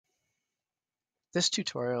This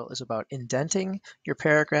tutorial is about indenting your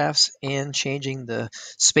paragraphs and changing the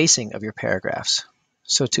spacing of your paragraphs.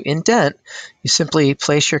 So to indent, you simply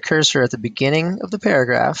place your cursor at the beginning of the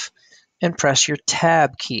paragraph and press your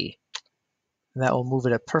Tab key. And that will move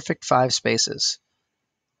it a perfect 5 spaces.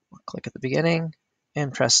 Click at the beginning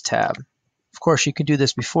and press Tab. Of course, you can do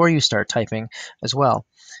this before you start typing as well.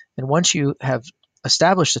 And once you have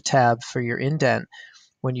established a tab for your indent,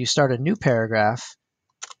 when you start a new paragraph,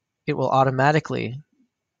 it will automatically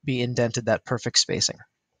be indented that perfect spacing.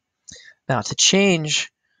 Now, to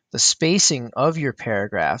change the spacing of your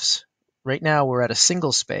paragraphs, right now we're at a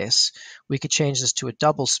single space. We could change this to a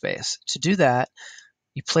double space. To do that,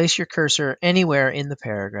 you place your cursor anywhere in the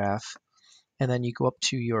paragraph, and then you go up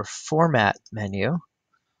to your Format menu.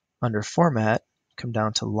 Under Format, come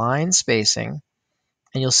down to Line Spacing,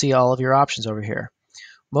 and you'll see all of your options over here.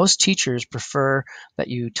 Most teachers prefer that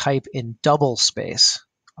you type in double space.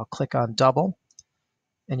 I'll click on double,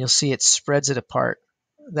 and you'll see it spreads it apart.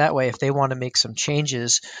 That way, if they want to make some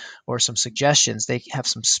changes or some suggestions, they have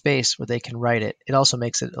some space where they can write it. It also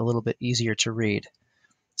makes it a little bit easier to read.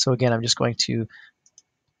 So again, I'm just going to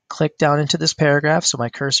click down into this paragraph. So my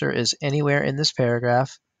cursor is anywhere in this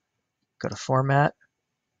paragraph. Go to Format,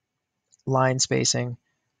 Line Spacing,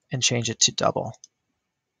 and change it to double.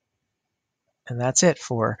 And that's it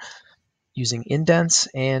for using indents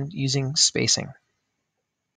and using spacing.